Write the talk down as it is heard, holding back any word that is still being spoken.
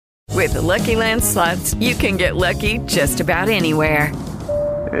With the Lucky Land Slots, you can get lucky just about anywhere.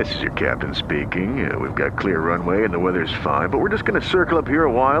 This is your captain speaking. We've got clear runway and the weather's fine, but we're just going to circle up here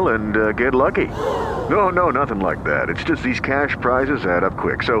a while and get lucky. No, nothing like that. It's just these cash prizes add up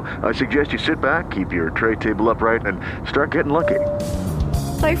quick. So I suggest you sit back, keep your tray table upright, and start getting lucky.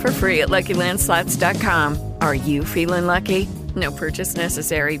 Play for free at LuckyLandSlots.com. Are you feeling lucky? No purchase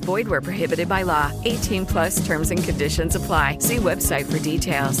necessary. Void where prohibited by law. 18+ terms and conditions apply. See website for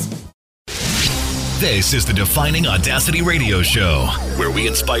details. This is the Defining Audacity Radio Show, where we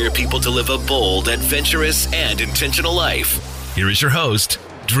inspire people to live a bold, adventurous, and intentional life. Here is your host,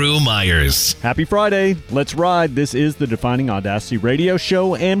 Drew Myers. Happy Friday. Let's ride. This is the Defining Audacity Radio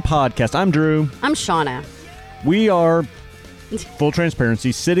Show and podcast. I'm Drew. I'm Shauna. We are, full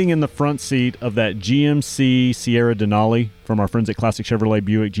transparency, sitting in the front seat of that GMC Sierra Denali from our friends at Classic Chevrolet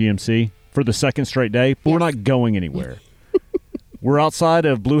Buick GMC for the second straight day, but We're not going anywhere. We're outside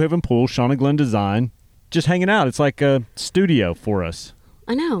of Blue Haven Pool, Shauna Glenn Design, just hanging out. It's like a studio for us.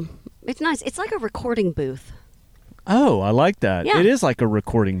 I know. It's nice. It's like a recording booth. Oh, I like that. Yeah. It is like a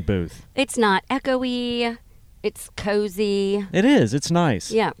recording booth. It's not echoey. It's cozy. It is. It's nice.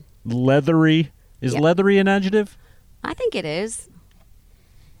 Yeah. Leathery. Is leathery an adjective? I think it is.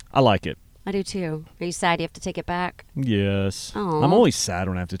 I like it. I do too. Are you sad you have to take it back? Yes. Aww. I'm always sad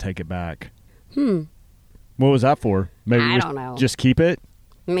when I have to take it back. What was that for? Maybe I don't know. Just keep it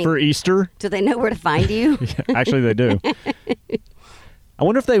for Easter? Do they know where to find you? Yeah, actually, they do. I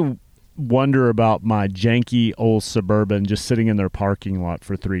wonder if they wonder about my janky old Suburban just sitting in their parking lot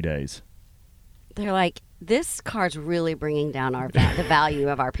for 3 days. They're like, this car's really bringing down the value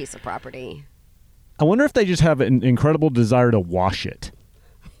of our piece of property. I wonder if they just have an incredible desire to wash it.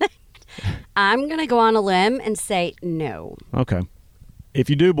 I'm going to go on a limb and say no. Okay.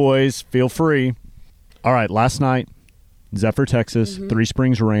 If you do, boys, feel free. All right, last night, Zephyr, Texas, Three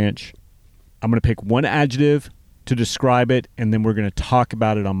Springs Ranch. I'm going to pick one adjective to describe it, and then we're going to talk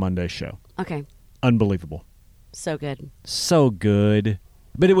about it on Monday's show. Okay. Unbelievable. So good. So good.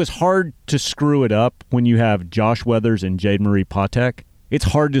 But it was hard to screw it up when you have Josh Weathers and Jade Marie Patek. It's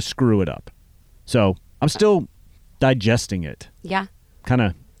hard to screw it up. So I'm still digesting it. Yeah. Kind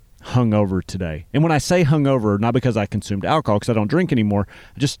of hungover today. And when I say hungover, not because I consumed alcohol, because I don't drink anymore,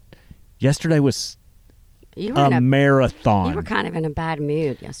 yesterday was a marathon. You were kind of in a bad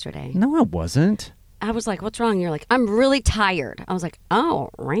mood yesterday. No, I wasn't. I was like, what's wrong? You're like, I'm really tired. I was like, oh,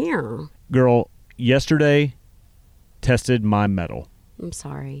 rare. Girl, yesterday tested my mettle. I'm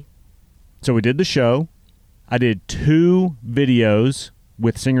sorry. So we did the show. I did 2 videos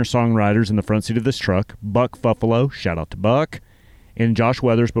with singer-songwriters in the front seat of this truck. Buck Fuffalo, shout out to Buck, and Josh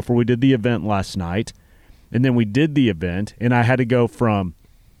Weathers before we did the event last night. And then we did the event, and I had to go from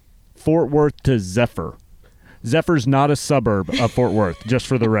Fort Worth to Zephyr. Zephyr's not a suburb of Fort Worth, just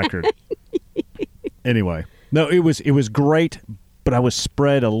for the record. Anyway, no, it was great, but I was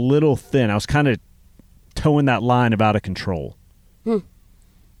spread a little thin. I was kind of towing that line of out of control.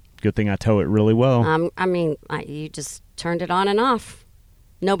 Good thing I tow it really well. You just turned it on and off.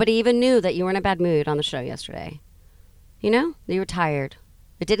 Nobody even knew that you were in a bad mood on the show yesterday. You know, you were tired.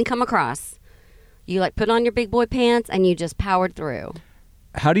 It didn't come across. You put on your big boy pants and you just powered through.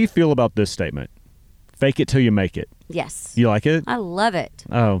 How do you feel about this statement? Fake it till you make it. Yes. You like it? I love it.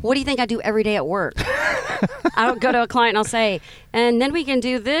 Oh. What do you think I do every day at work? I'll go to a client and I'll say, and then we can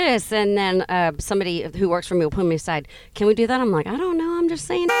do this. And then somebody who works for me will put me aside. Can we do that? I'm like, I don't know. I'm just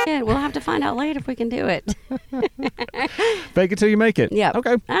saying it. We'll have to find out later if we can do it. Fake it till you make it. Yeah.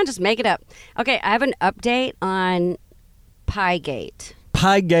 Okay. I'll just make it up. Okay. I have an update on Piegate.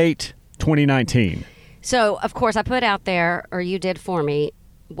 Piegate 2019. So, of course, I put out there, or you did for me,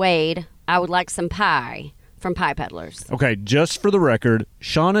 Wade, I would like some pie from Pie Peddlers. Okay, just for the record,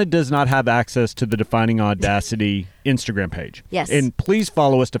 Shauna does not have access to the Defining Audacity Instagram page. Yes. And please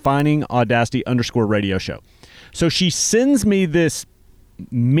follow us, Defining Audacity _radio show. So she sends me this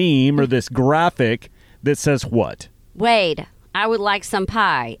meme or this graphic that says what? Wade, I would like some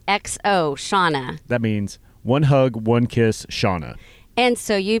pie. XO, Shauna. That means one hug, one kiss, Shauna. And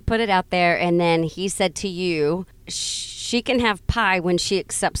so you put it out there, and then he said to you, she can have pie when she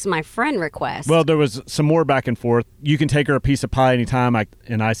accepts my friend request. Well, there was some more back and forth. You can take her a piece of pie anytime.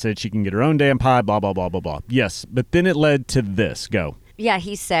 And I said she can get her own damn pie, blah, blah, blah, blah, blah. Yes, but then it led to this. Go. Yeah,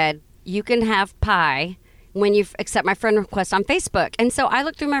 he said, you can have pie when you accept my friend request on Facebook. And so I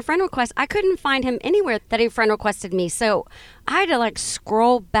looked through my friend request. I couldn't find him anywhere that he friend requested me. So I had to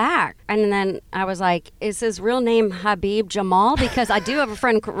scroll back. And then I was like, is his real name Habib Jamal? Because I do have a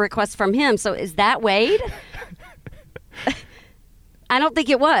friend request from him. So is that Wade? I don't think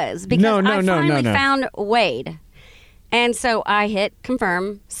it was, because I finally found Wade. And so I hit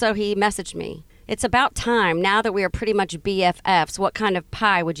confirm. So he messaged me. It's about time, now that we are pretty much BFFs, what kind of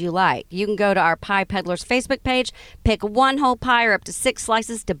pie would you like? You can go to our Pie Peddlers Facebook page, pick one whole pie or up to 6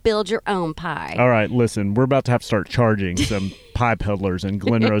 slices to build your own pie. All right, listen, we're about to have to start charging some Pie Peddlers in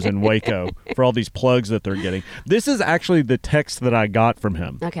Glenrose and Waco for all these plugs that they're getting. This is actually the text that I got from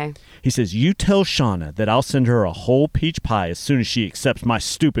him. Okay. He says, you tell Shauna that I'll send her a whole peach pie as soon as she accepts my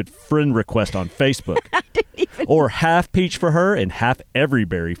stupid friend request on Facebook. Or half peach for her and half every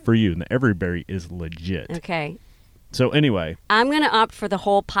berry for you. And the every berry is legit. Okay. So anyway. I'm going to opt for the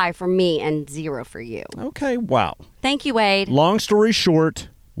whole pie for me and 0 for you. Okay, wow. Thank you, Wade. Long story short,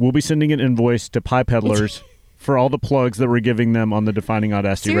 we'll be sending an invoice to Pie Peddlers for all the plugs that we're giving them on the Defining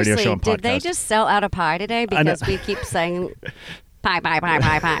Audacity radio show and podcast. Did they just sell out a pie today? Because we keep saying pie, pie, pie,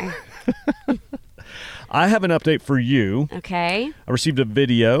 pie, pie. I have an update for you. Okay. I received a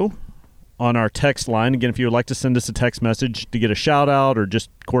video on our text line. Again, if you would like to send us a text message to get a shout out or just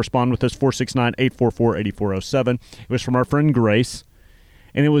correspond with us, 469-844-8407. It was from our friend Grace,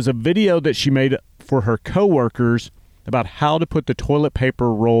 and it was a video that she made for her coworkers about how to put the toilet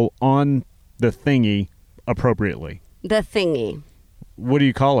paper roll on the thingy appropriately. The thingy. What do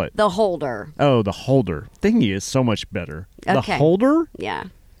you call it? The holder. Oh, the holder. Thingy is so much better. Okay. The holder? Yeah.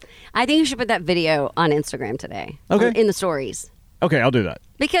 I think you should put that video on Instagram today. Okay. In the stories. Okay, I'll do that.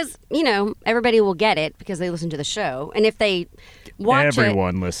 Because, everybody will get it because they listen to the show. And if they watch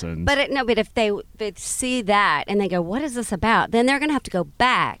Everyone listens. But if they see that and they go, what is this about? Then they're going to have to go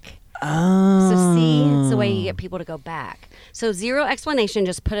back. Oh. So see, it's the way you get people to go back. So 0 explanation,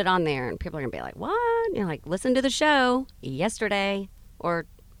 just put it on there. And people are going to be like, what? You're like, listen to the show yesterday or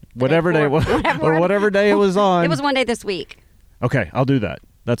whatever day it was, or whatever day it was on. It was one day this week. Okay, I'll do that.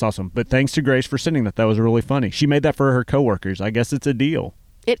 That's awesome. But thanks to Grace for sending that. That was really funny. She made that for her coworkers. I guess it's a deal.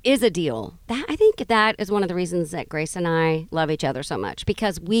 It is a deal. I think that is one of the reasons that Grace and I love each other so much,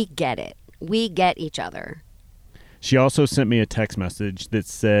 because we get it. We get each other. She also sent me a text message that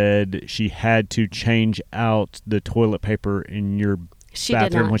said she had to change out the toilet paper in your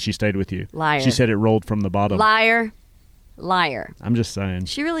bathroom when she stayed with you. Liar. She said it rolled from the bottom. Liar. I'm just saying.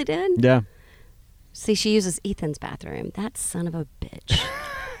 She really did? Yeah. See, she uses Ethan's bathroom. That son of a bitch.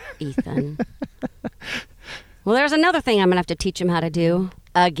 Ethan. Well, there's another thing I'm going to have to teach him how to do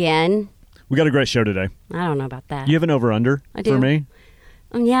again. We got a great show today. I don't know about that. You have an over-under do. for me?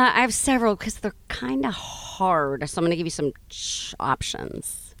 Yeah, I have several because they're kind of hard. So I'm going to give you some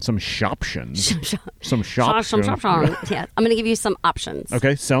options. Some shoptions. Some shoptions. Yeah, I'm going to give you some options.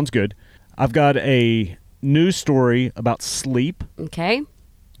 Okay, sounds good. I've got a news story about sleep. Okay.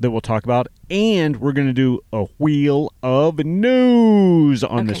 That we'll talk about, and we're going to do a wheel of news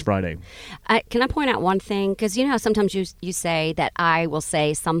on this Friday. Can I point out one thing? Because you know how sometimes you say that I will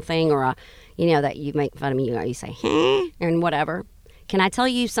say something, or that you make fun of me. You say and whatever. Can I tell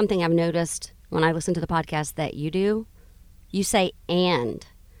you something I've noticed when I listen to the podcast that you do? You say "and"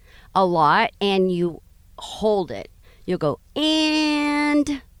 a lot, and you hold it. You'll go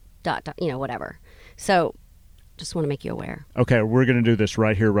 "and" ... whatever. So. Just want to make you aware. Okay, we're going to do this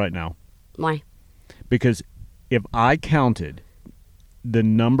right here, right now. Why? Because if I counted the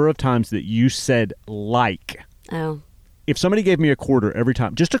number of times that you said "like," if somebody gave me a quarter every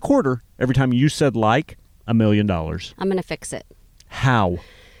time, just a quarter every time you said "like," $1 million. I'm going to fix it. How?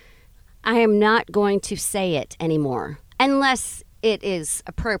 I am not going to say it anymore unless it is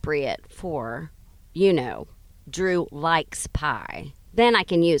appropriate for, Drew likes pie. Then I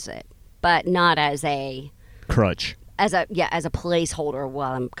can use it, but not as a crutch. As a placeholder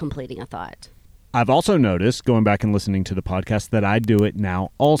while I'm completing a thought. I've also noticed, going back and listening to the podcast, that I do it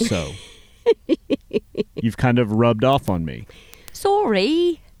now also. You've kind of rubbed off on me.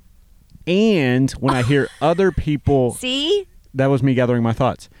 Sorry. And when I hear other people... See? That was me gathering my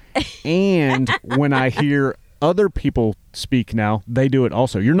thoughts. And when I hear other people speak now, they do it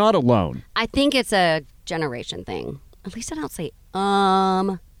also. You're not alone. I think it's a generation thing. At least I don't say,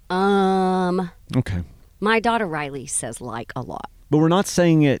 Okay. My daughter Riley says "like" a lot. But we're not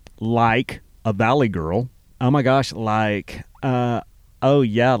saying it like a Valley girl. Oh my gosh, like, oh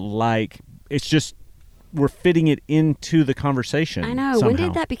yeah, like. It's just, we're fitting it into the conversation. I know. Somehow. When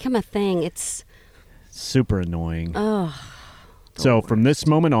did that become a thing? It's super annoying. Oh. So from this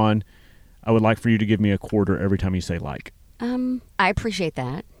moment on, I would like for you to give me a quarter every time you say "like." I appreciate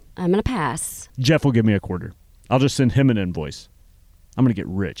that. I'm going to pass. Jeff will give me a quarter. I'll just send him an invoice. I'm going to get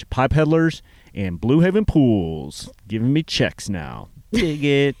rich. Pie Peddlers and Blue Haven Pools giving me checks now. Dig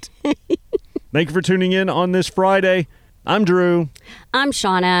it. Thank you for tuning in on this Friday. I'm Drew. I'm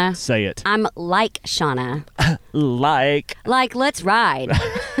Shauna. Say it. I'm like Shauna. Like, let's ride.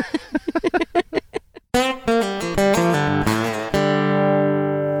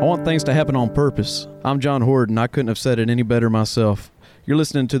 I want things to happen on purpose. I'm John Hord, and I couldn't have said it any better myself. You're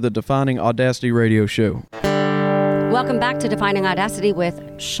listening to the Defining Audacity radio show. Welcome back to Defining Audacity with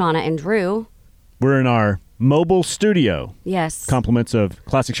Shauna and Drew. We're in our mobile studio. Yes. Compliments of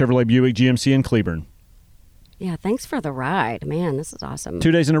Classic Chevrolet Buick GMC in Cleburne. Yeah, thanks for the ride. Man, this is awesome. 2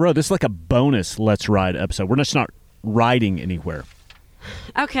 days in a row. This is like a bonus Let's Ride episode. We're just not riding anywhere.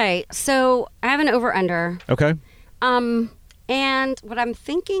 Okay, so I have an over-under. Okay. And what I'm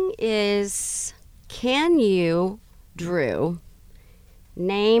thinking is, can you, Drew,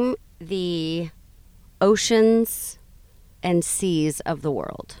 name the oceans and seas of the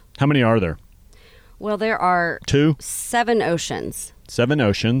world? How many are there? Well, there are 2? 7 oceans. 7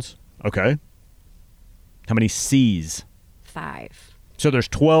 oceans. Okay. How many seas? 5. So there's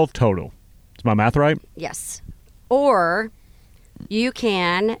 12 total. Is my math right? Yes. Or you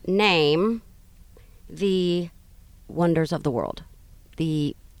can name the wonders of the world,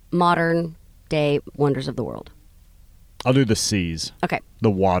 the modern day wonders of the world. I'll do the seas. Okay.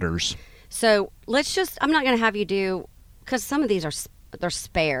 The waters. So let's just, I'm not going to have you do, because some of these they're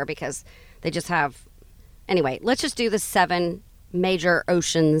spare because they just have, anyway, let's just do the 7 major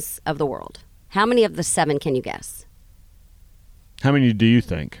oceans of the world. How many of the 7 can you guess? How many do you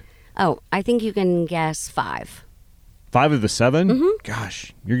think? Oh, I think you can guess 5. 5 of the 7? Mm-hmm.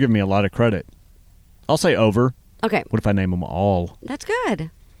 Gosh, you're giving me a lot of credit. I'll say over. Okay. What if I name them all? That's good.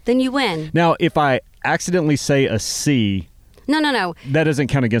 Then you win. Now, if I accidentally say a sea, No. that doesn't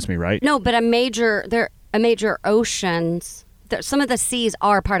count against me, right? No, but a major oceans, some of the seas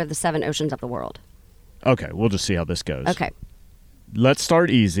are part of the 7 oceans of the world. Okay, we'll just see how this goes. Okay. Let's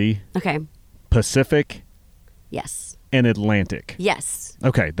start easy. Okay. Pacific Yes. and Atlantic. Yes.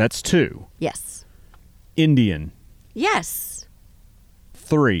 Okay, that's 2. Yes. Indian, Yes.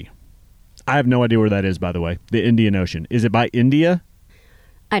 3. I have no idea where that is, by the way. The Indian Ocean. Is it by India?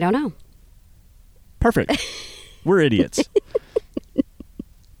 I don't know. Perfect. We're idiots.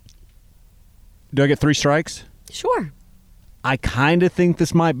 Do I get 3 strikes? Sure. I kind of think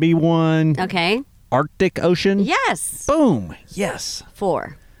this might be one. Okay. Arctic Ocean? Yes. Boom. Yes.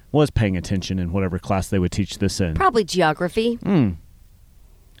 4. Was paying attention in whatever class they would teach this in. Probably geography.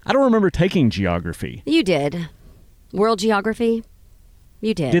 I don't remember taking geography. You did. World geography?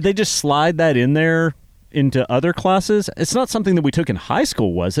 You did. Did they just slide that in there into other classes? It's not something that we took in high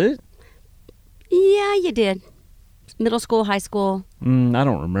school, was it? Yeah, you did. Middle school, high school. I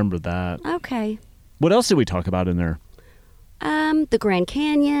don't remember that. Okay. What else did we talk about in there? The Grand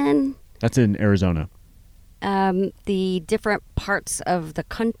Canyon. That's in Arizona. The different parts of the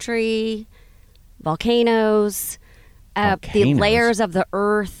country, volcanoes, the Volcanoes? layers of the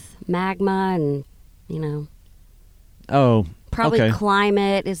earth, magma, and, Oh, probably okay.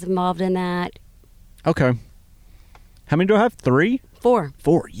 climate is involved in that. Okay. How many do I have? 3? 4.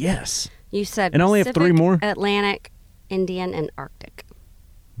 4, yes. You said And I only have 3 Pacific, more? Atlantic, Indian, and Arctic.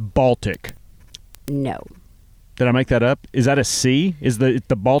 Baltic. No. Did I make that up? Is that a sea? Is the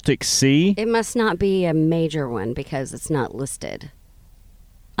Baltic Sea? It must not be a major one because it's not listed.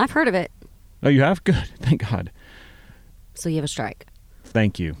 I've heard of it, Oh, you have? Good. Thank God. so you have a strike.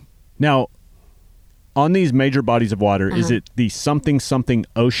 Thank you. Now, on these major bodies of water, is it the something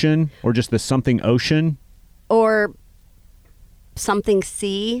ocean or just the something ocean? Or something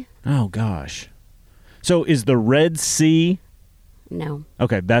sea? Oh, gosh. So is the Red Sea? No.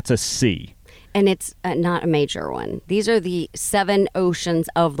 Okay, that's a sea. And it's not a major one. These are the 7 oceans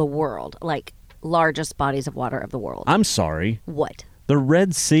of the world, like largest bodies of water of the world. I'm sorry. What? The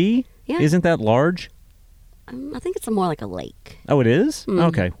Red Sea? Yeah. Isn't that large? I think it's more like a lake. Oh, it is?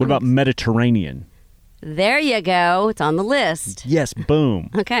 Okay. What about Mediterranean? There you go. It's on the list. Yes, boom.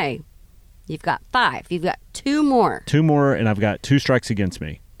 Okay. You've got 5. You've got 2 more. 2 more, and I've got 2 strikes against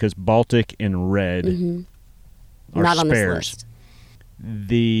me because Baltic and Red are Not on this spares. list.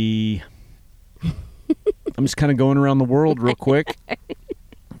 I'm just kind of going around the world real quick.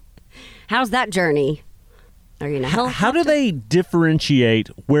 How's that journey? Are you in a helicopter? How do they differentiate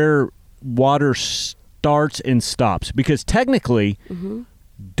where water starts and stops? Because technically,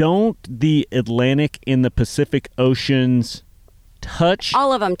 don't the Atlantic and the Pacific Oceans touch?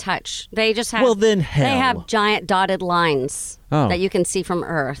 All of them touch. They just have. Well, then hell. They have giant dotted lines Oh. that you can see from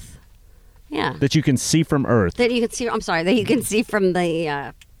Earth. Yeah. That you can see from Earth. That you can see. I'm sorry. That you can see from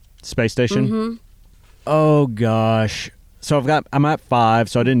the. Space station? Oh, gosh. So I'm at 5,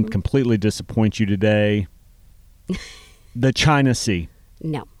 so I didn't completely disappoint you today. The China Sea.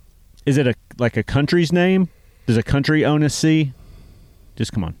 No. Is it like a country's name? Does a country own a sea?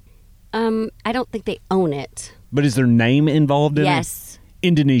 Just come on. I don't think they own it. But is their name involved in it? Yes.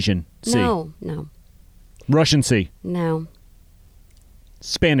 Indonesian Sea. No. Russian Sea. No.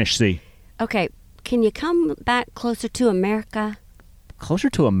 Spanish Sea. Okay, can you come back closer to America? Closer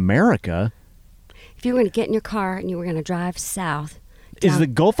to America? If you were going to get in your car and you were going to drive south. Is the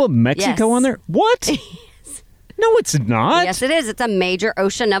Gulf of Mexico Yes. on there? What? No, it's not. Yes, it is. It's a major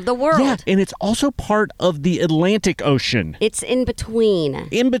ocean of the world. Yeah, and it's also part of the Atlantic Ocean. It's in between.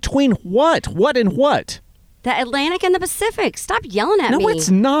 In between what? What and what? The Atlantic and the Pacific. Stop yelling at me. No, it's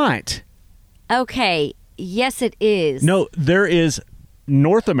not. Okay. Yes, it is. No, there is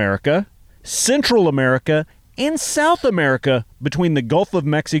North America, Central America, and South America between the Gulf of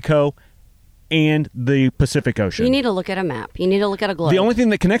Mexico and the Pacific Ocean. You need to look at a map. You need to look at a globe. The only thing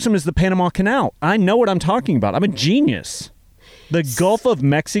that connects them is the Panama Canal. I know what I'm talking about. I'm a genius. The Gulf of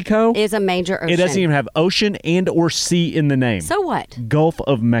Mexico is a major ocean. It doesn't even have ocean and or sea in the name. So what? Gulf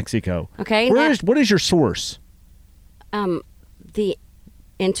of Mexico. Okay. What is your source? The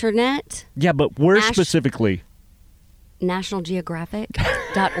internet, Yeah, but where specifically?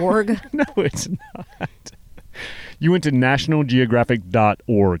 nationalgeographic.org. No, it's not. You went to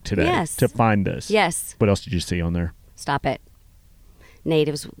nationalgeographic.org today Yes. to find this. Yes. What else did you see on there? Stop it.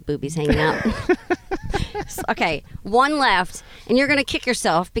 Natives' boobies hanging out. Okay, one left, and you're going to kick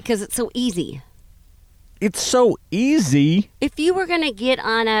yourself because it's so easy. It's so easy. If you were going to get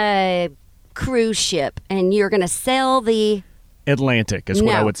on a cruise ship and you're going to sail the... Atlantic is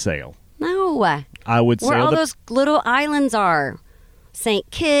what I No. would sail. No. I would Where sail all the those little islands are. St.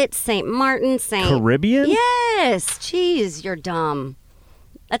 Kitts, St. Martin, St. Caribbean? Yes. Jeez, you're dumb.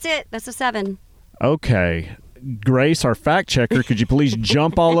 That's it. That's a 7. Okay. Grace, our fact checker, could you please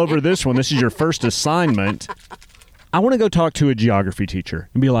jump all over this one? This is your first assignment. I want to go talk to a geography teacher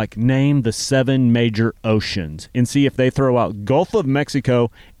and be like, name the 7 major oceans and see if they throw out Gulf of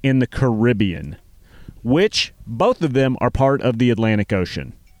Mexico and the Caribbean, which both of them are part of the Atlantic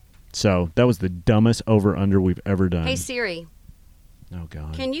Ocean. So that was the dumbest over-under we've ever done. Hey, Siri, Oh,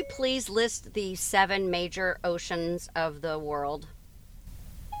 God. can you please list the 7 major oceans of the world?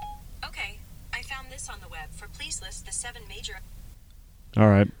 Okay, I found this on the web for please list the 7 major... All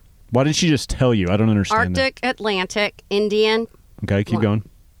right. Why did she just tell you? I don't understand Arctic, Atlantic, Indian. that. Okay, keep One. going.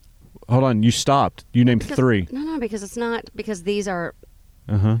 Hold on. You stopped. You named 3. No, because it's not, because these are...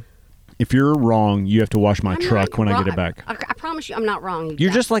 Uh-huh. If you're wrong, you have to wash my I'm truck not when I wrong. get it back. I promise you I'm not wrong. You You're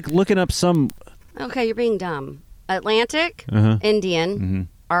dumb. just like looking up some... Okay, you're being dumb. Atlantic, Uh-huh. Indian,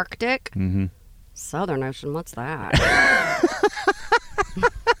 Arctic, Southern Ocean. What's that?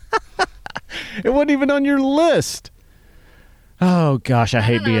 It wasn't even on your list. Oh, gosh, I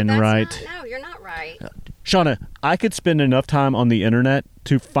hate No, being that's right. No, you're not right. Shauna, I could spend enough time on the internet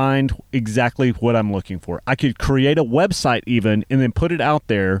to find exactly what I'm looking for. I could create a website even and then put it out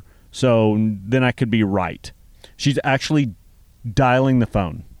there so then I could be right. She's actually dialing the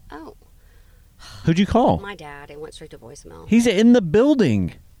phone. Oh, Who'd you call? my dad. It went straight to voicemail. He's in the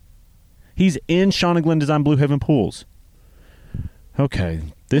building. He's in Shauna Glenn Design Blue Heaven Pools. Okay,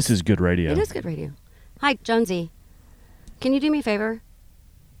 this is good radio. It is good radio. Hi, Jonesy. Can you do me a favor?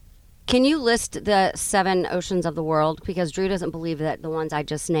 Can you list the 7 oceans of the world? Because Drew doesn't believe that the ones I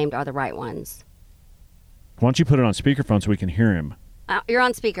just named are the right ones. Why don't you put it on speakerphone so we can hear him? You're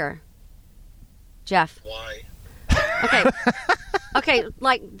on speaker. Jeff. Why? Okay. Okay,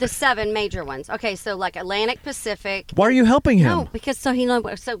 like the 7 major ones. Okay, so like Atlantic, Pacific. Why are you helping him? No, because so he knows.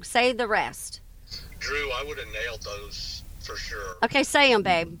 So say the rest. Drew, I would have nailed those for sure. Okay, say them,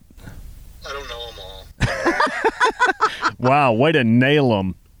 babe. I don't know them all. Wow, way to nail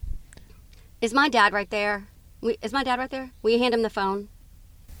him. Is my dad right there? Is my dad right there? Will you hand him the phone?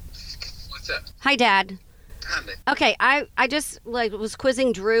 What's that? Hi, Dad. Honey. Okay, I just was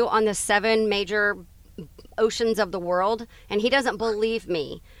quizzing Drew on the 7 major oceans of the world, and he doesn't believe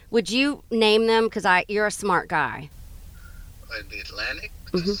me. Would you name them? Because you're a smart guy. The Atlantic,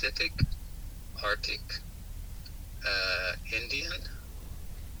 Pacific, Arctic, Indian,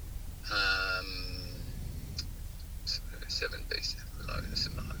 7 base.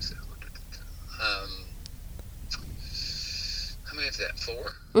 How many is that? 4?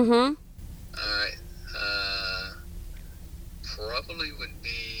 Mm-hmm. All right. Probably would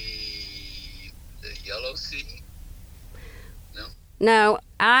be the Yellow Sea. No? No,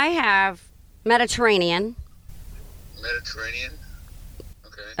 I have Mediterranean. Mediterranean.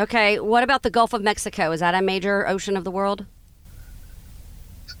 Okay. Okay, what about the Gulf of Mexico? Is that a major ocean of the world?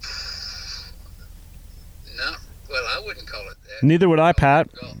 No. Well, I wouldn't call it that. Neither would I,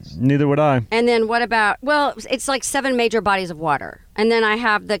 Pat. Gulfs. Neither would I. And then what about, well, it's like 7 major bodies of water. And then I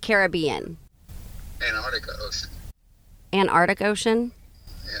have the Caribbean. Antarctica Ocean. Antarctic Ocean?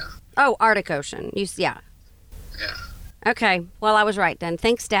 Yeah. Oh, Arctic Ocean. Yeah. Yeah. Okay, well, I was right then.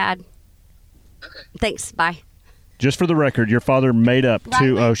 Thanks, Dad. Okay. Thanks, bye. Just for the record, your father made up 2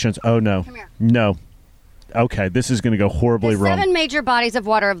 Riley. oceans. Oh, no. Come here. No. Okay, this is going to go horribly The wrong. 7 major bodies of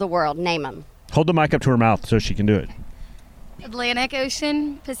water of the world. Name them. Hold the mic up to her mouth so she can do it. Atlantic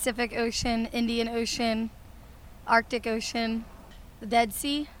Ocean, Pacific Ocean, Indian Ocean, Arctic Ocean, the Dead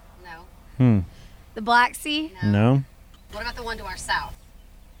Sea, No. the Black Sea, No? What about the one to our south?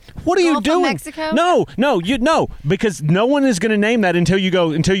 What are you Gulf of doing? Mexico? No, because no one is going to name that until you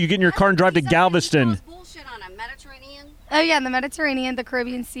get in your car and drive to Galveston. Bullshit on a Mediterranean. oh yeah, the Mediterranean, the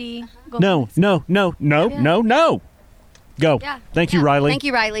Caribbean Sea. Gulf No. Go. Yeah. Thank you, Riley. Thank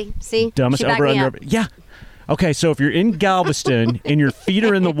you, Riley. See? Dumbest She backed over me under. up. Yeah. Okay, so if you're in Galveston and your feet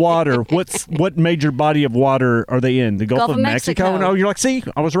are in the water, what major body of water are they in? The Gulf of Mexico? No, you're like, see,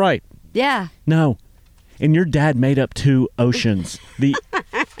 I was right. Yeah. No. And your dad made up 2 oceans. The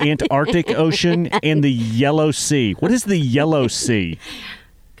Antarctic Ocean and the Yellow Sea. What is the Yellow Sea?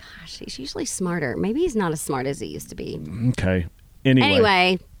 Gosh, he's usually smarter. Maybe he's not as smart as he used to be. Okay.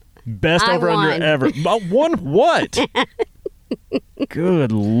 Anyway. Best I over under won. ever. Won what?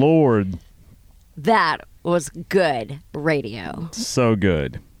 Good Lord. That was good radio. So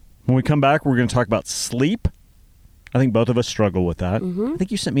good. When we come back, we're going to talk about sleep. I think both of us struggle with that. I think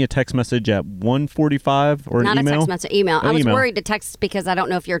you sent me a text message at 1:45 or an Not email. a text message, email. An I was email. worried to text because I don't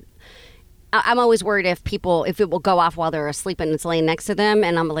know if you're. I'm always worried if it will go off while they're asleep and it's laying next to them,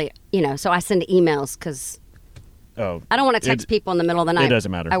 and I'm like, so I send emails because Oh, I don't want to text people in the middle of the night. It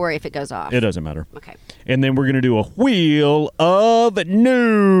doesn't matter. I worry if it goes off. It doesn't matter. Okay. And then we're going to do a wheel of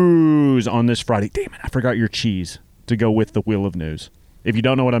news on this Friday. Damn it, I forgot your cheese to go with the wheel of news. If you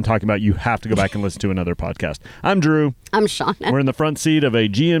don't know what I'm talking about, you have to go back and listen to another podcast. I'm Drew. I'm Shauna. We're in the front seat of a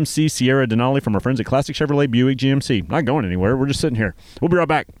GMC Sierra Denali from our friends at Classic Chevrolet Buick GMC. Not going anywhere. We're just sitting here. We'll be right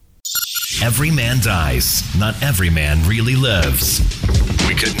back. Every man dies. Not every man really lives.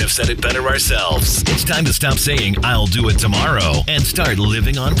 We couldn't have said it better ourselves. It's time to stop saying, I'll do it tomorrow, and start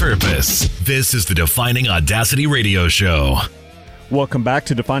living on purpose. This is the Defining Audacity Radio Show. Welcome back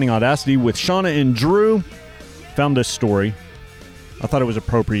to Defining Audacity with Shauna and Drew. Found this story. I thought it was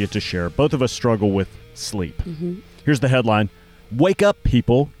appropriate to share. Both of us struggle with sleep. Here's the headline. Wake up,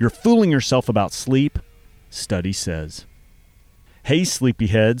 people. You're fooling yourself about sleep. Study says. Hey,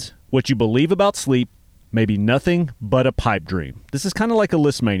 sleepyheads. What you believe about sleep may be nothing but a pipe dream. This is kind of like a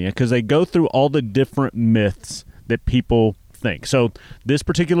list mania because they go through all the different myths that people think. So this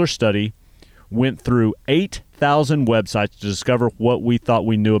particular study went through 8,000 websites to discover what we thought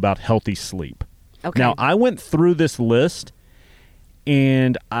we knew about healthy sleep. Okay. Now, I went through this list,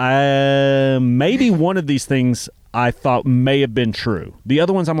 and maybe one of these things I thought may have been true. The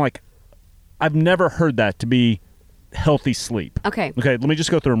other ones, I'm like, I've never heard that to be healthy sleep. Okay. Okay, let me just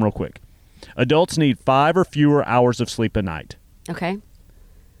go through them real quick. Adults need 5 or fewer hours of sleep a night. Okay.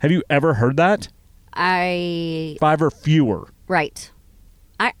 Have you ever heard that? 5 or fewer. Right.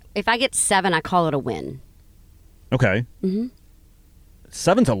 If I get 7, I call it a win. Okay.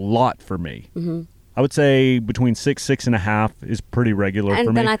 7's a lot for me. I would say between 6, 6.5 is pretty regular for And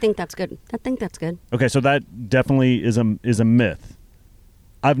me. then I think that's good. Okay, so that definitely is a myth.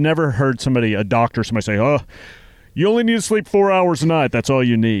 I've never heard a doctor say, "Oh, you only need to sleep 4 hours a night. That's all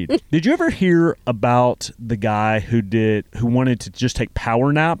you need." Did you ever hear about the guy who wanted to just take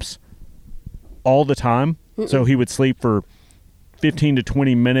power naps all the time? So he would sleep for 15 to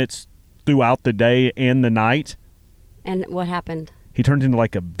 20 minutes throughout the day and the night. And what happened? He turned into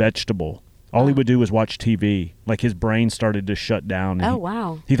like a vegetable. All he would do was watch TV. Like his brain started to shut down. And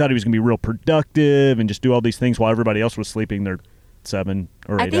wow. He thought he was going to be real productive and just do all these things while everybody else was sleeping their 7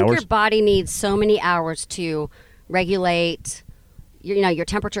 or 8 hours. I think your body needs so many hours to regulate. Your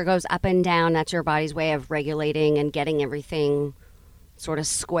temperature goes up and down. That's your body's way of regulating and getting everything sort of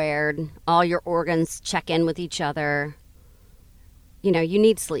squared. All your organs check in with each other. You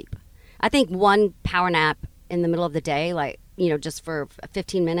need sleep. I think one power nap in the middle of the day, just for a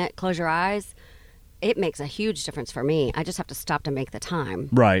 15-minute, close your eyes, it makes a huge difference for me. I just have to stop to make the time.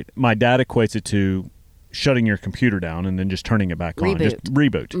 Right. My dad equates it to shutting your computer down and then just turning it back on. Just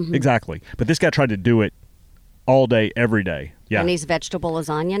reboot. Exactly. But this guy tried to do it all day, every day. Yeah. And he's vegetable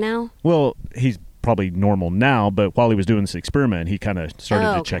lasagna now? Well, he's probably normal now, but while he was doing this experiment, he kind of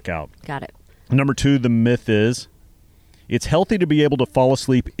started to check out. Got it. Number 2, the myth is it's healthy to be able to fall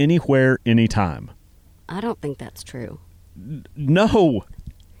asleep anywhere, anytime. I don't think that's true. No.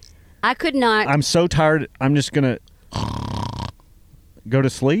 I could not. I'm so tired. I'm just going to go to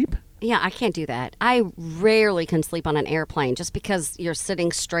sleep. Yeah, I can't do that. I rarely can sleep on an airplane just because you're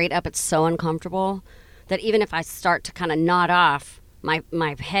sitting straight up. It's so uncomfortable that even if I start to kind of nod off, my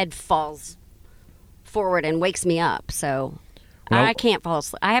head falls forward and wakes me up. So Well- I can't fall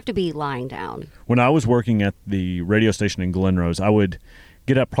asleep. I have to be lying down. When I was working at the radio station in Glen Rose, I would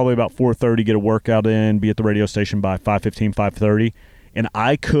get up probably about 4:30, get a workout in, be at the radio station by 5:15, 5:30, and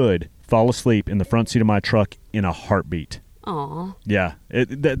I could fall asleep in the front seat of my truck in a heartbeat. Aw. Yeah,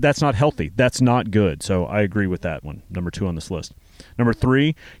 that's not healthy. That's not good. So I agree with that one. Number 2 on this list. Number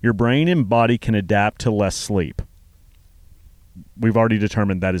 3, your brain and body can adapt to less sleep. We've already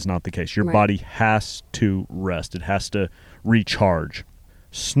determined that is not the case. Your Right. body has to rest. It has to recharge.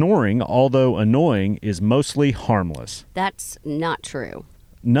 Snoring, although annoying, is mostly harmless. That's not true.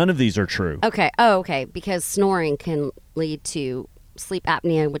 None of these are true. Okay. Oh, okay. Because snoring can lead to sleep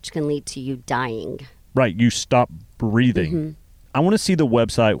apnea, which can lead to you dying. Right, you stop breathing. Mm-hmm. I want to see the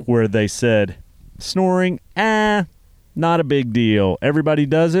website where they said, snoring, not a big deal. Everybody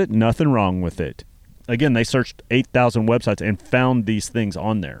does it, nothing wrong with it. Again, they searched 8,000 websites and found these things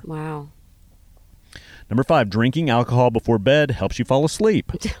on there. Wow. Number 5, drinking alcohol before bed helps you fall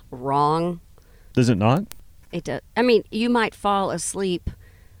asleep. Wrong. Does it not? It does. I mean, you might fall asleep.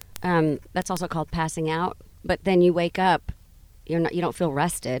 That's also called passing out. But then you wake up, you don't feel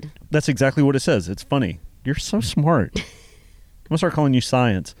rested. That's exactly what it says. It's funny. You're so smart. I'm going to start calling you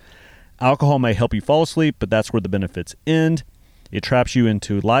science. Alcohol may help you fall asleep, but that's where the benefits end. It traps you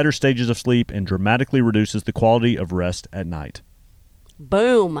into lighter stages of sleep and dramatically reduces the quality of rest at night.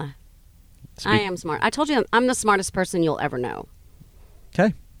 Boom. I am smart. I told you I'm the smartest person you'll ever know.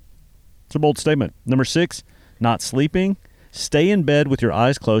 Okay. It's a bold statement. Number 6, not sleeping. Stay in bed with your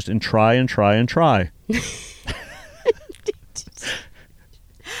eyes closed and try and try and try.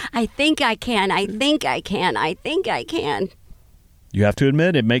 I think I can. I think I can. I think I can. You have to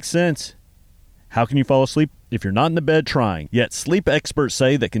admit, it makes sense. How can you fall asleep if you're not in the bed trying? Yet sleep experts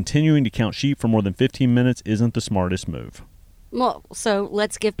say that continuing to count sheep for more than 15 minutes isn't the smartest move. Well, so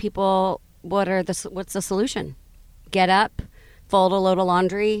let's give people what's the solution? Get up, fold a load of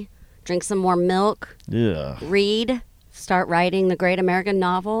laundry, drink some more milk, Yeah. read, start writing the great American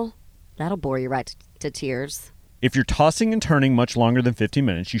novel. That'll bore you right to tears. If you're tossing and turning much longer than 15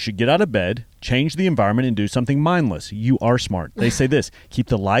 minutes, you should get out of bed, change the environment, and do something mindless. You are smart. They say this, keep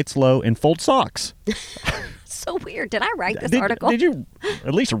the lights low and fold socks. So weird. Did I write this article? Did you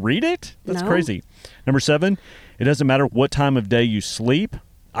at least read it? That's No. crazy. Number 7, it doesn't matter what time of day you sleep.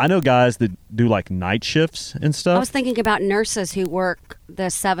 I know guys that do like night shifts and stuff. I was thinking about nurses who work the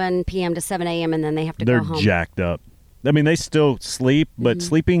 7 p.m. to 7 a.m. and then they have to They're go home. jacked up. I mean, they still sleep, but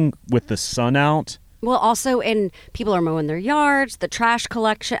sleeping with the sun out. Well, also, and people are mowing their yards, the trash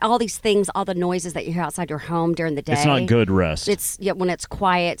collection, all these things, all the noises that you hear outside your home during the day. It's not good rest. It's when it's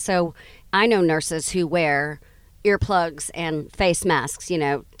quiet. So I know nurses who wear earplugs and face masks,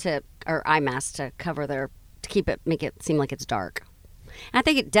 or eye masks to cover make it seem like it's dark. And I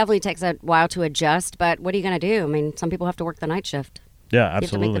think it definitely takes a while to adjust, but what are you going to do? I mean, some people have to work the night shift. Yeah, You have to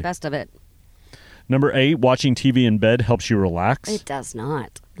absolutely. make the best of it. Number 8, watching TV in bed helps you relax. It does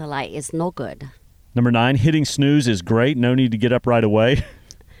not. The light is no good. Number 9, hitting snooze is great. No need to get up right away.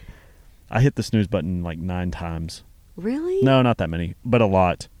 I hit the snooze button like 9 times. Really? No, not that many, but a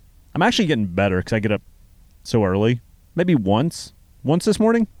lot. I'm actually getting better because I get up so early. Maybe once this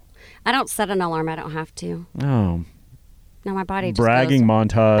morning. I don't set an alarm. I don't have to. Oh, No, my body just bragging goes,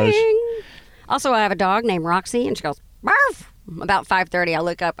 montage. Bing. Also, I have a dog named Roxy, and she goes, barf. About 5:30, I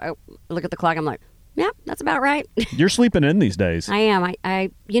look up, I look at the clock. I'm like, yeah, that's about right. You're sleeping in these days. I am.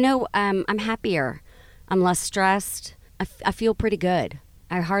 I'm happier. I'm less stressed. I feel pretty good.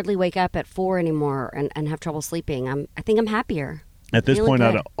 I hardly wake up at 4 anymore and have trouble sleeping. I think I'm happier. At this Feeling point,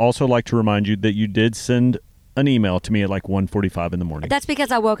 I'd good. also like to remind you that you did send an email to me at like 1:45 in the morning. That's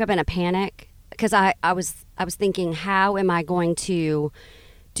because I woke up in a panic because I was thinking, how am I going to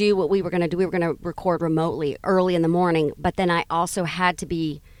do what we were going to do? We were going to record remotely early in the morning, but then I also had to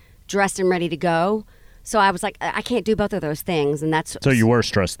be dressed and ready to go. So I was like, I can't do both of those things, and that's So you were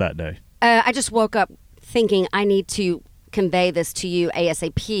stressed that day. I just woke up thinking I need to convey this to you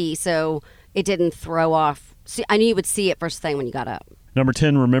ASAP, so it didn't throw off. See, I knew you would see it first thing when you got up. Number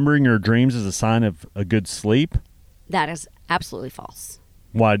 10, remembering your dreams is a sign of a good sleep. That is absolutely false.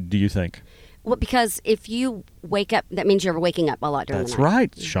 Why do you think? Well, because if you wake up, that means you're waking up a lot during That's the night.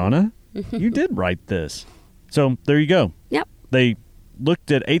 right, Shauna. You did write this. So there you go. Yep. They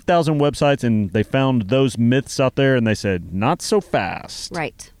looked at 8,000 websites and they found those myths out there and they said, not so fast.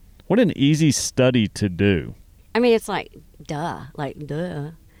 Right. What an easy study to do. I mean, it's like, duh.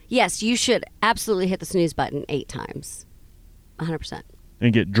 Yes, you should absolutely hit the snooze button 8 times. 100%.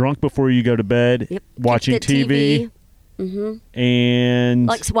 And get drunk before you go to bed, Yep. watching Keep the TV, and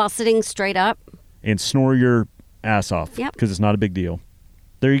Like while sitting straight up. snore your ass off Yep. because it's not a big deal.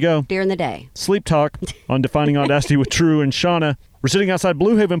 There you go. during the day. Sleep Talk on Defining Audacity with Drew and Shauna. We're sitting outside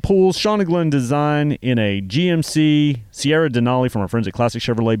Blue Haven Pools, Shauna Glenn Design in a GMC Sierra Denali from our friends at Classic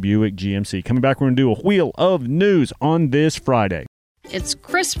Chevrolet Buick GMC. Coming back, we're going to do a wheel of news on this Friday. It's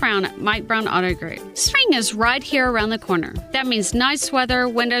Chris Brown at Mike Brown Auto Group. Spring is right here around the corner. That means nice weather,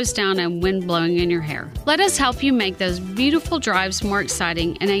 windows down, and wind blowing in your hair. Let us help you make those beautiful drives more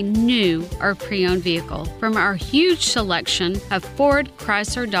exciting in a new or pre-owned vehicle from our huge selection of Ford,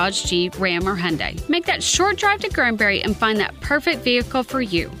 Chrysler, Dodge, Jeep, Ram, or Hyundai. Make that short drive to Granbury and find that perfect vehicle for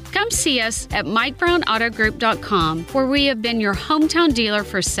you. Come see us at MikeBrownAutoGroup.com, where we have been your hometown dealer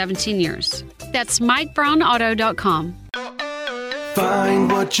for 17 years. That's MikeBrownAuto.com. Find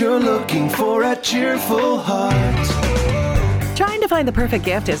what you're looking for at Cheerful Heart. Trying to find the perfect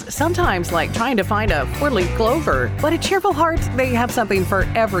gift is sometimes like trying to find a four-leaf clover. But at Cheerful Heart, they have something for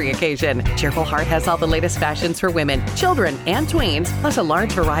every occasion. Cheerful Heart has all the latest fashions for women, children, and tweens, plus a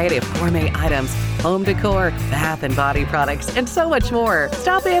large variety of gourmet items, home decor, bath and body products, and so much more.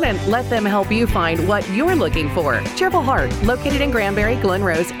 Stop in and let them help you find what you're looking for. Cheerful Heart, located in Granbury, Glen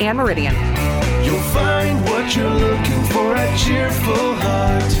Rose, and Meridian. You'll find what you're looking for at Cheerful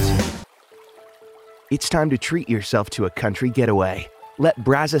Heart. It's time to treat yourself to a country getaway. Let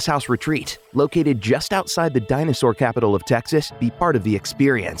Brazos House Retreat, located just outside the dinosaur capital of Texas, be part of the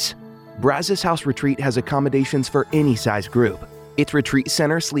experience. Brazos House Retreat has accommodations for any size group. Its retreat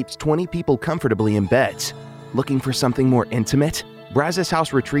center sleeps 20 people comfortably in beds. Looking for something more intimate? Brazos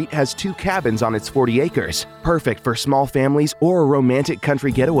House Retreat has 2 cabins on its 40 acres, perfect for small families or a romantic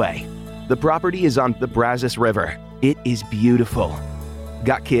country getaway. The property is on the Brazos River. It is beautiful.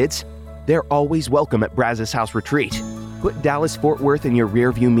 Got kids? They're always welcome at Brazos House Retreat. Put Dallas-Fort Worth in your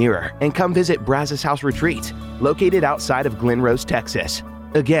rearview mirror and come visit Brazos House Retreat, located outside of Glen Rose, Texas.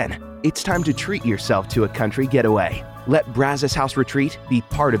 Again, it's time to treat yourself to a country getaway. Let Brazos House Retreat be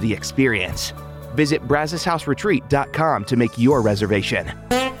part of the experience. Visit BrazosHouseRetreat.com to make your reservation.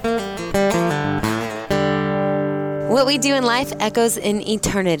 What we do in life echoes in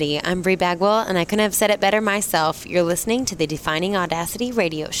eternity. I'm Bree Bagwell, and I couldn't have said it better myself. You're listening to the Defining Audacity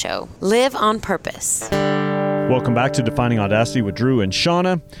radio show. Live on purpose. Welcome back to Defining Audacity with Drew and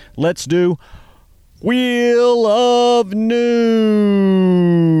Shauna. Let's do Wheel of News.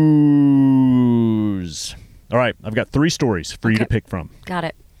 All right, I've got 3 stories for you to pick from. Got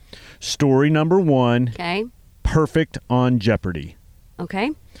it. Story number 1. Okay. Perfect on Jeopardy.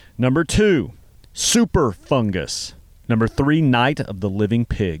 Okay. Number 2, super fungus. Number 3, Night of the Living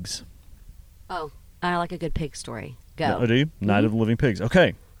Pigs. Oh, I like a good pig story. Go. Oh, do you? Night of the Living Pigs.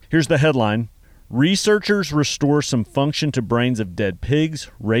 Okay, here's the headline. Researchers restore some function to brains of dead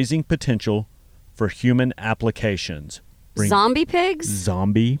pigs, raising potential for human applications. Zombie pigs?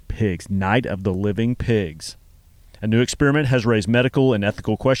 Zombie pigs. Night of the Living Pigs. A new experiment has raised medical and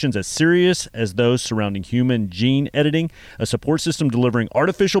ethical questions as serious as those surrounding human gene editing. A support system delivering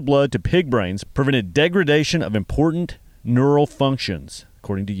artificial blood to pig brains prevented degradation of important neural functions,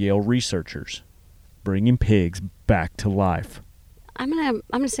 according to Yale researchers, bringing pigs back to life. I'm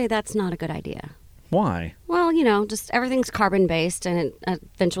gonna say that's not a good idea. Why? Well, just everything's carbon-based, and it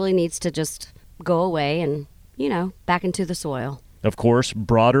eventually needs to just go away and, back into the soil. Of course,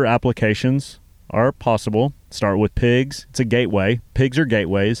 broader applications are possible. Start with pigs. It's a gateway. Pigs are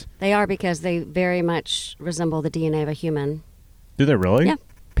gateways. They are, because they very much resemble the DNA of a human. Do they really? Yeah.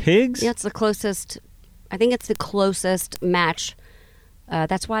 Pigs? Yeah, it's the closest. I think it's the closest match.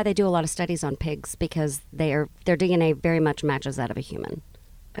 That's why they do a lot of studies on pigs, because their DNA very much matches that of a human.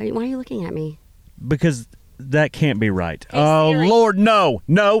 Why are you looking at me? Because that can't be right. Hey, oh, Siri. Lord, no.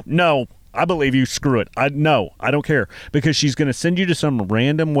 I believe you. Screw it. I don't care. Because she's going to send you to some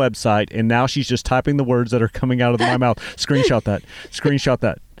random website, and now she's just typing the words that are coming out of my mouth. Screenshot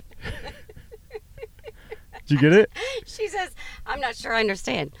that. Did you get it? She says, I'm not sure I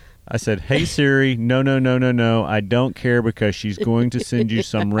understand. I said, hey, Siri, no. I don't care, because she's going to send you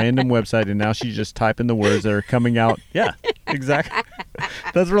some random website, and now she's just typing the words that are coming out. Yeah, exactly.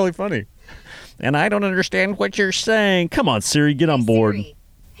 That's really funny. And I don't understand what you're saying. Come on, Siri, get on board.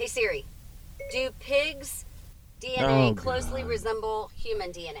 Hey, Siri. Do pigs' DNA closely resemble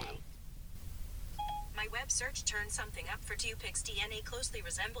human DNA? My web search turned something up for do pigs' DNA closely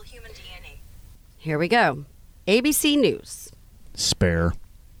resemble human DNA. Here we go. ABC News. Spare.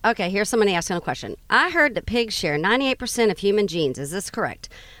 Okay, here's somebody asking a question. I heard that pigs share 98% of human genes. Is this correct?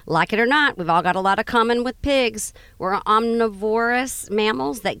 Like it or not, we've all got a lot in common with pigs. We're omnivorous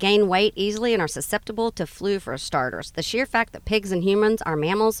mammals that gain weight easily and are susceptible to flu, for starters. The sheer fact that pigs and humans are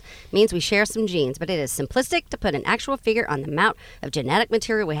mammals means we share some genes, but it is simplistic to put an actual figure on the amount of genetic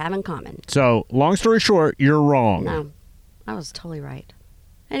material we have in common. So, long story short, you're wrong. No, I was totally right.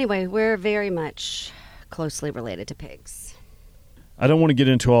 Anyway, we're very much closely related to pigs. I don't want to get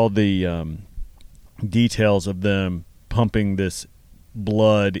into all the details of them pumping this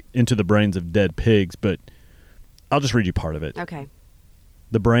blood into the brains of dead pigs, but I'll just read you part of it. Okay.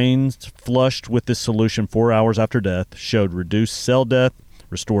 The brains flushed with this solution 4 hours after death showed reduced cell death,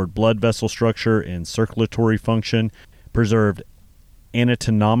 restored blood vessel structure and circulatory function, preserved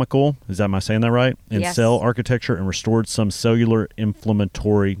anatomical, am I saying that right? And Yes. cell architecture, and restored some cellular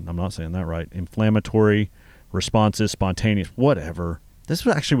inflammatory responses, spontaneous, whatever. This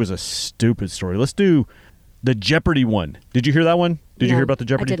actually was a stupid story. Let's do the Jeopardy one. Did you hear that one? Did you No, hear about the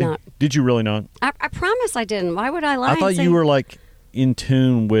Jeopardy I did thing? not. Did you really not? I promise I didn't. Why would I lie? I thought and say- you were like in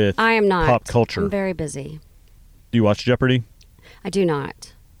tune with I am not. pop culture. I'm very busy. Do you watch Jeopardy? I do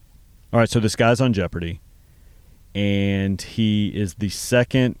not. All right, so this guy's on Jeopardy, and he is the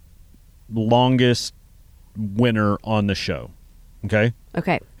second longest winner on the show. Okay?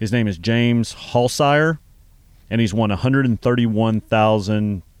 Okay. His name is James Halsire, and he's won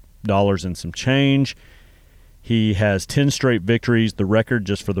 $131,000 and some change. He has 10 straight victories. The record,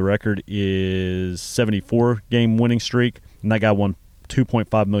 just for the record, is 74-game winning streak, and that guy won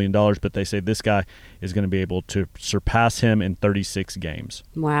 $2.5 million, but they say this guy is going to be able to surpass him in 36 games.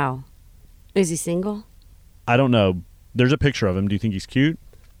 Wow. Is he single? I don't know. There's a picture of him. Do you think he's cute?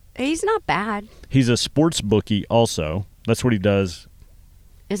 He's not bad. He's a sports bookie also. That's what he does.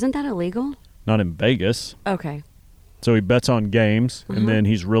 Isn't that illegal? Not in Vegas. Okay. So he bets on games, Uh-huh. and then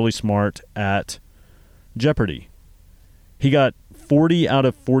he's really smart at Jeopardy. He got 40 out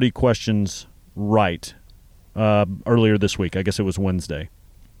of 40 questions right earlier this week. I guess it was Wednesday.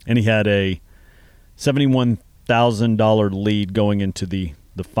 And he had a $71,000 lead going into the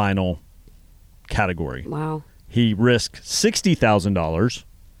final category. Wow. He risked $60,000,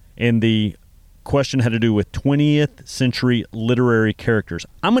 and the question had to do with 20th century literary characters.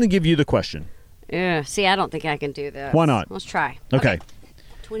 I'm going to give you the question. Yeah. See, I don't think I can do this. Why not? Let's try. Okay.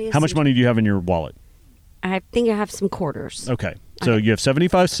 20th How much century- money do you have in your wallet? I think I have some quarters. Okay. So you have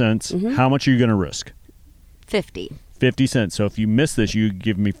 75 cents. Mhm. How much are you going to risk? 50. 50 cents. So if you miss this, you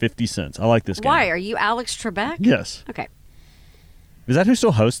give me 50 cents. I like this game. Why? Are you Alex Trebek? Yes. Okay. Is that who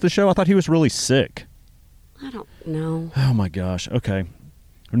still hosts the show? I thought he was really sick. I don't know. Oh, my gosh. Okay.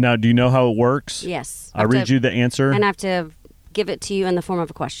 Now, do you know how it works? Yes. I read you the answer. And I have to give it to you in the form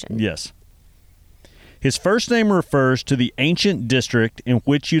of a question. Yes. His first name refers to the ancient district in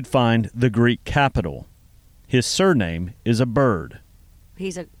which you'd find the Greek capital. His surname is a bird.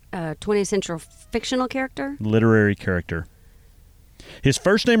 He's a 20th century fictional character? Literary character. His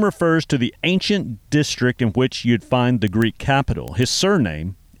first name refers to the ancient district in which you'd find the Greek capital. His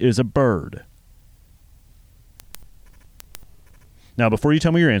surname is a bird. Now, before you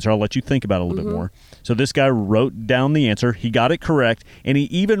tell me your answer, I'll let you think about it a little bit more. So this guy wrote down the answer. He got it correct, and he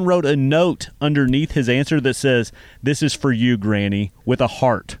even wrote a note underneath his answer that says, "This is for you, Granny," with a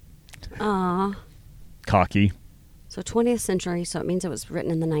heart. Aw. Cocky. So 20th century, so it means it was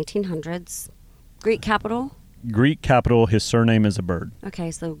written in the 1900s. Greek capital? Greek capital, his surname is a bird.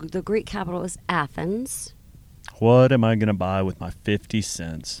 Okay, so the Greek capital is Athens. What am I going to buy with my 50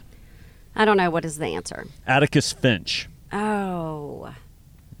 cents? I don't know. What is the answer? Atticus Finch. Oh.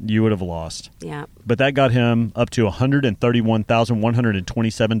 You would have lost. Yeah. But that got him up to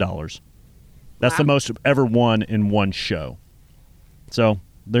 $131,127. That's the Wow. most ever won in one show. So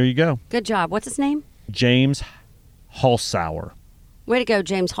there you go. Good job. What's his name? James Halsauer. Way to go,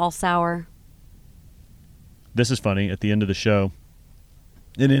 James Halsauer. This is funny. At the end of the show,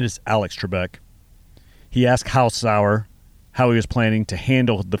 and it is Alex Trebek. He asked Halsauer how he was planning to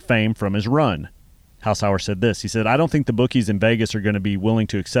handle the fame from his run. Halsauer said this. He said, "I don't think the bookies in Vegas are going to be willing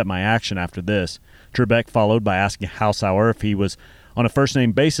to accept my action after this." Trebek followed by asking Halsauer if he was on a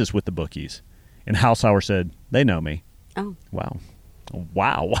first-name basis with the bookies. And Halsauer said, "They know me." Oh. Wow.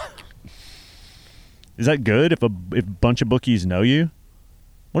 Wow. Is that good if a bunch of bookies know you?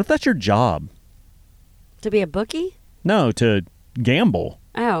 What if that's your job? To be a bookie? No, to gamble.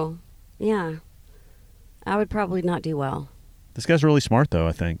 Oh, yeah. I would probably not do well. This guy's really smart, though,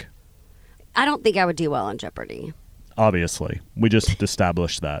 I think. I don't think I would do well on Jeopardy. Obviously. We just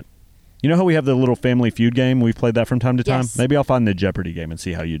established that. You know how we have the little Family Feud game? We've played that from time to time? Yes. Maybe I'll find the Jeopardy game and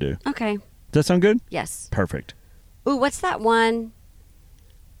see how you do. Okay. Does that sound good? Yes. Perfect. Ooh, what's that one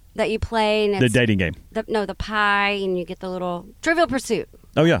that you play? And The it's dating game. the pie, and you get the little Trivial Pursuit.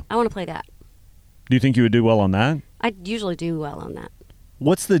 Oh, yeah. I want to play that. Do you think you would do well on that? I usually do well on that.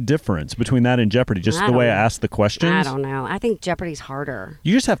 What's the difference between that and Jeopardy? Just I the way I don't know. ask the questions? I don't know. I think Jeopardy's harder.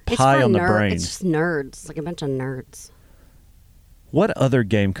 You just have It's pie for on the brain. It's just nerds. It's like a bunch of nerds. What other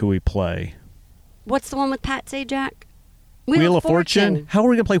game could we play? What's the one with Pat Sajak? Wheel of Fortune. How are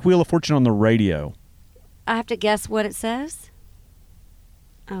we going to play Wheel of Fortune on the radio? I have to guess what it says?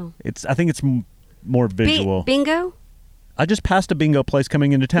 Oh. I think it's more visual. Bingo? I just passed a bingo place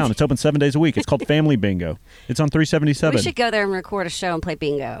coming into town. It's open 7 days a week. It's called Family Bingo. It's on 377. We should go there and record a show and play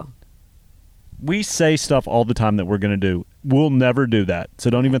bingo. We say stuff all the time that we're going to do. We'll never do that, so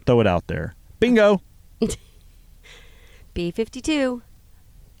don't even throw it out there. Bingo. B-52.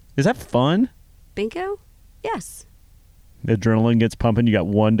 Is that fun? Bingo? Yes. The adrenaline gets pumping. You got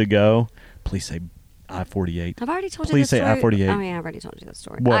one to go. Please say I-48. I've already told you Please the story. Please say I-48. Oh, yeah, I've already told you the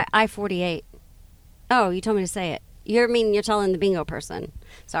story. What? I-48. Oh, you told me to say it. You're telling the bingo person.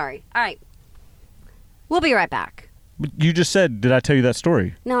 Sorry. All right. We'll be right back. You just said, did I tell you that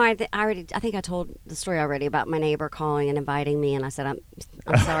story? No, I think I told the story already about my neighbor calling and inviting me, and I said,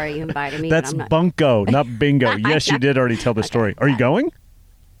 I'm sorry you invited me. That's but I'm not. bunko, not bingo. Yes, you did already tell the story. Are you going?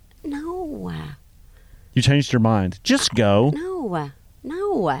 No. You changed your mind. Just go. No.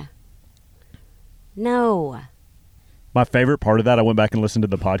 My favorite part of that, I went back and listened to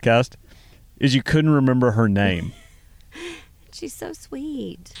the podcast, is you couldn't remember her name. She's so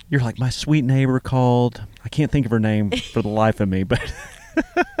sweet. You're like, my sweet neighbor called. I can't think of her name for the life of me, but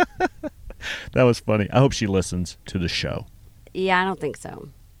that was funny. I hope she listens to the show. Yeah, I don't think so.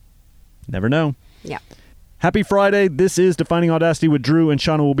 Never know. Yeah. Happy Friday. This is Defining Audacity with Drew, and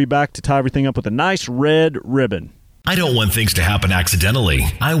Shauna will be back to tie everything up with a nice red ribbon. I don't want things to happen accidentally.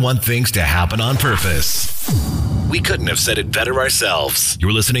 I want things to happen on purpose. We couldn't have said it better ourselves.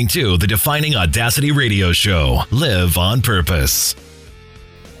 You're listening to the Defining Audacity radio show. Live on purpose.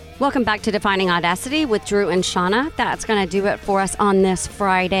 Welcome back to Defining Audacity with Drew and Shauna. That's going to do it for us on this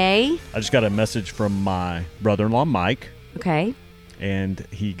Friday. I just got a message from my brother-in-law, Mike. Okay. And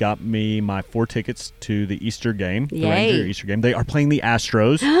he got me my 4 tickets to the Easter game, the Yay. Ranger Easter game. They are playing the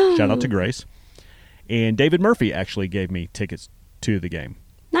Astros. Shout out to Grace. And David Murphy actually gave me tickets to the game.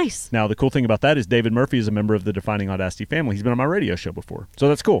 Nice. Now, the cool thing about that is David Murphy is a member of the Defining Audacity family. He's been on my radio show before. So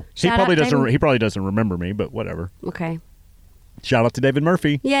that's cool. He probably doesn't remember me, but whatever. Okay. Shout out to David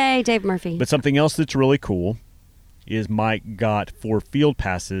Murphy. Yay, Dave Murphy. But something else that's really cool is Mike got 4 field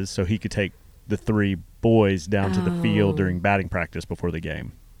passes so he could take the 3 boys down to the field during batting practice before the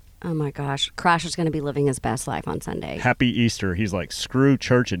game. Oh, my gosh. Crasher's going to be living his best life on Sunday. Happy Easter. He's like, screw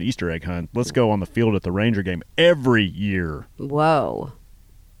church and Easter egg hunt. Let's go on the field at the Ranger game every year. Whoa.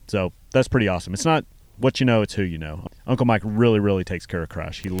 So that's pretty awesome. It's not what you know, it's who you know. Uncle Mike really, really takes care of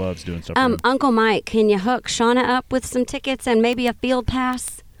Crash. He loves doing stuff for him. Uncle Mike, can you hook Shauna up with some tickets and maybe a field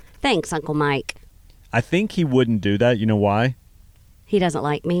pass? Thanks, Uncle Mike. I think he wouldn't do that. You know why? He doesn't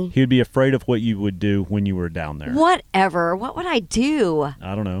like me. He would be afraid of what you would do when you were down there. Whatever. What would I do?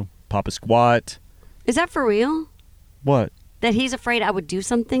 I don't know. Pop a squat. Is that for real? What? That he's afraid I would do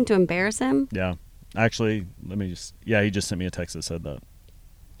something to embarrass him? Yeah. Actually, he just sent me a text that said that.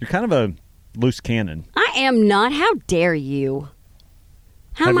 You're kind of a loose cannon. I am not. How dare you?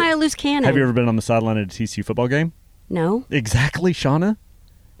 How am I a loose cannon? Have you ever been on the sideline at a TCU football game? No. Exactly, Shauna.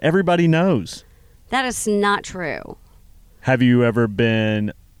 Everybody knows. That is not true. Have you ever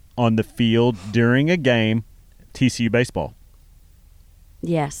been on the field during a game, TCU baseball?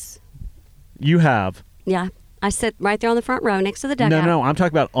 Yes. You have. Yeah. I sit right there on the front row next to the dugout. No, I'm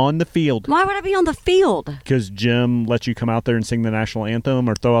talking about on the field. Why would I be on the field? Because Jim lets you come out there and sing the national anthem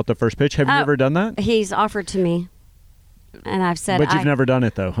or throw out the first pitch. Have you ever done that? He's offered to me. And I've said... But you've never done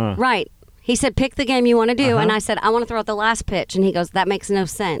it, though, huh? Right. He said, pick the game you want to do. And I said, I want to throw out the last pitch. And he goes, that makes no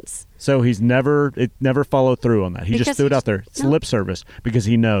sense. So it never followed through on that. He just threw it out there. It's lip service because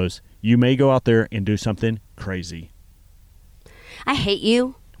he knows you may go out there and do something crazy. I hate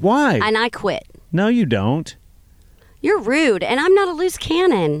you. Why? And I quit. No, you don't. You're rude, and I'm not a loose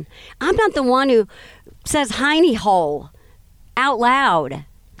cannon. I'm not the one who says hiney hole out loud.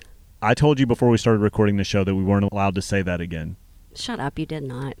 I told you before we started recording the show that we weren't allowed to say that again. Shut up, you did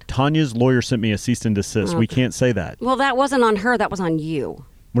not. Tanya's lawyer sent me a cease and desist. Okay. We can't say that. Well, that wasn't on her, that was on you.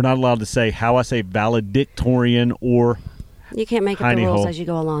 We're not allowed to say how I say valedictorian or you can't make up the rules as you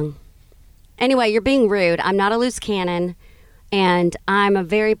go along. Anyway, you're being rude. I'm not a loose cannon, and I'm a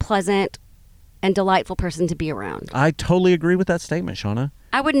very pleasant and delightful person to be around. I totally agree with that statement, Shauna.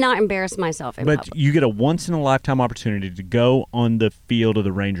 I would not embarrass myself in public. But you get a once-in-a-lifetime opportunity to go on the field of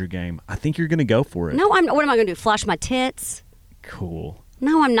the Ranger game. I think you're going to go for it. No, what am I going to do, flash my tits? Cool.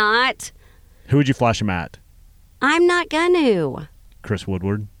 No, I'm not. Who would you flash them at? I'm not going to. Chris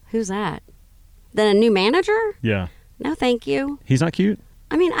Woodward. Who's that? Then a new manager? Yeah. No, thank you. He's not cute?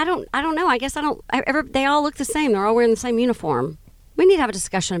 I mean, I don't know. I guess they all look the same. They're all wearing the same uniform. We need to have a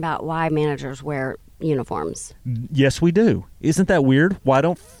discussion about why managers wear uniforms. Yes, we do. Isn't that weird? Why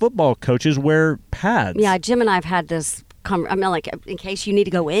don't football coaches wear pads? Yeah, Jim and I have had this like, in case you need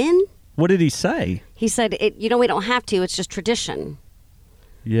to go in. What did he say? He said, we don't have to. It's just tradition.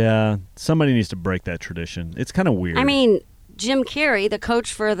 Yeah, somebody needs to break that tradition. It's kind of weird. I mean, Jim Carrey, the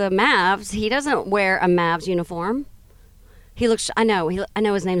coach for the Mavs, he doesn't wear a Mavs uniform. He looks, I know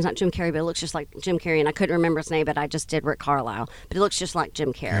his name's not Jim Carrey, but it looks just like Jim Carrey, and I couldn't remember his name, but I just did Rick Carlisle. But it looks just like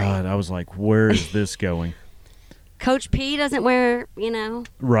Jim Carrey. God, I was like, where is this going? Coach P doesn't wear,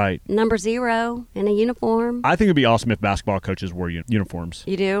 right, number 0 in a uniform. I think it'd be awesome if basketball coaches wore uniforms.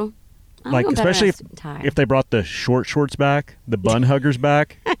 You do? Like, especially if they brought the short shorts back, the bun huggers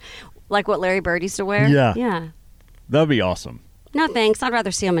back. Like what Larry Bird used to wear? Yeah. Yeah. That would be awesome. No, thanks. I'd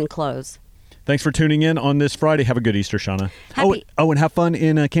rather see them in clothes. Thanks for tuning in on this Friday. Have a good Easter, Shauna. And have fun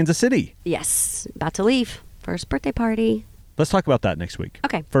in Kansas City. Yes. About to leave. First birthday party. Let's talk about that next week.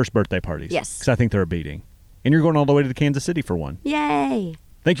 Okay. First birthday parties. Yes. Because I think they're a beating. And you're going all the way to Kansas City for one. Yay.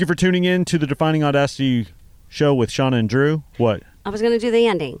 Thank you for tuning in to the Defining Audacity show with Shauna and Drew. What? I was going to do the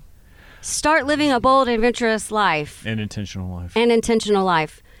ending. Start living a bold, adventurous life. And intentional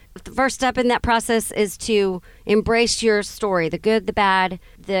life. The first step in that process is to embrace your story, the good, the bad,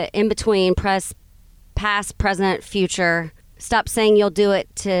 the in-between, past, present, future. Stop saying you'll do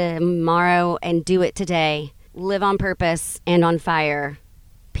it tomorrow and do it today. Live on purpose and on fire.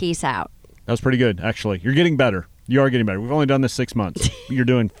 Peace out. That was pretty good, actually. You're getting better. You are getting better. We've only done this 6 months. You're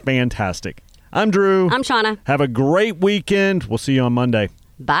doing fantastic. I'm Drew. I'm Shauna. Have a great weekend. We'll see you on Monday.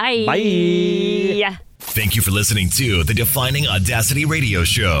 Bye. Bye. Thank you for listening to the Defining Audacity Radio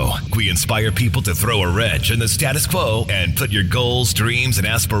Show. We inspire people to throw a wrench in the status quo and put your goals, dreams, and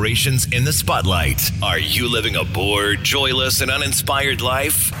aspirations in the spotlight. Are you living a bored, joyless, and uninspired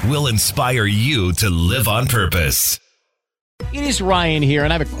life? We'll inspire you to live on purpose. It is Ryan here,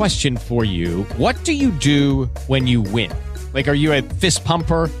 and I have a question for you. What do you do when you win? Like, are you a fist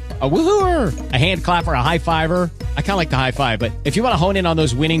pumper, a woohooer, a hand clapper, a high fiver? I kind of like the high five, but if you want to hone in on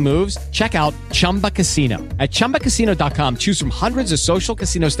those winning moves, check out Chumba Casino. At ChumbaCasino.com, choose from hundreds of social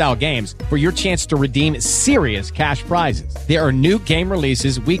casino-style games for your chance to redeem serious cash prizes. There are new game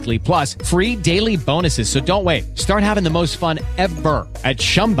releases weekly, plus free daily bonuses, so don't wait. Start having the most fun ever at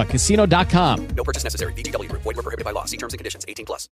ChumbaCasino.com. No purchase necessary. VGW Group. Void where prohibited by law. See terms and conditions. 18+.